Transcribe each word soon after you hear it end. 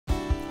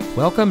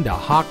Welcome to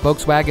Hawk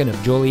Volkswagen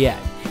of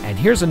Joliet, and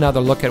here's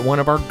another look at one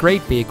of our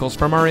great vehicles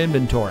from our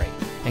inventory,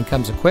 and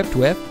comes equipped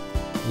with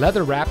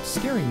leather-wrapped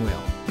steering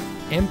wheel,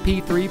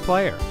 MP3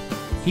 player,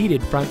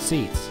 heated front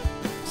seats,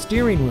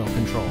 steering wheel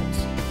controls,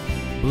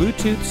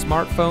 Bluetooth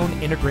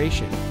smartphone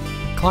integration,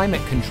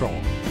 climate control,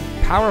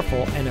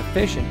 powerful and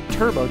efficient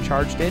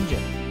turbocharged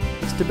engine,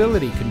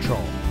 stability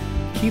control,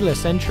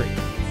 keyless entry,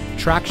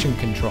 traction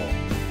control.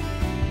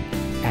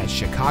 As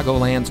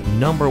Chicagoland's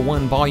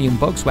 #1 volume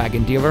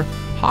Volkswagen dealer,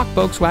 Hawk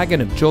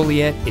Volkswagen of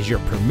Joliet is your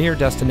premier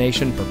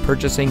destination for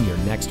purchasing your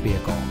next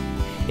vehicle.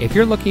 If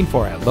you're looking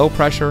for a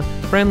low-pressure,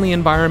 friendly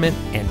environment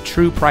and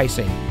true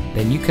pricing,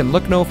 then you can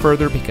look no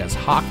further because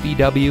Hawk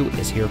VW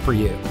is here for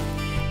you.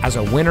 As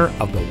a winner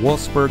of the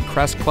Wolfsburg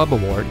Crest Club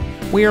Award,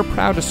 we are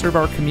proud to serve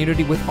our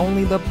community with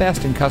only the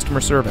best in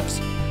customer service.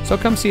 So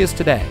come see us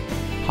today.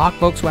 Hawk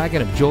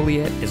Volkswagen of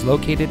Joliet is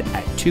located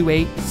at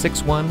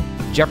 2861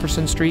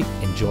 Jefferson Street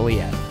in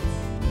Joliet.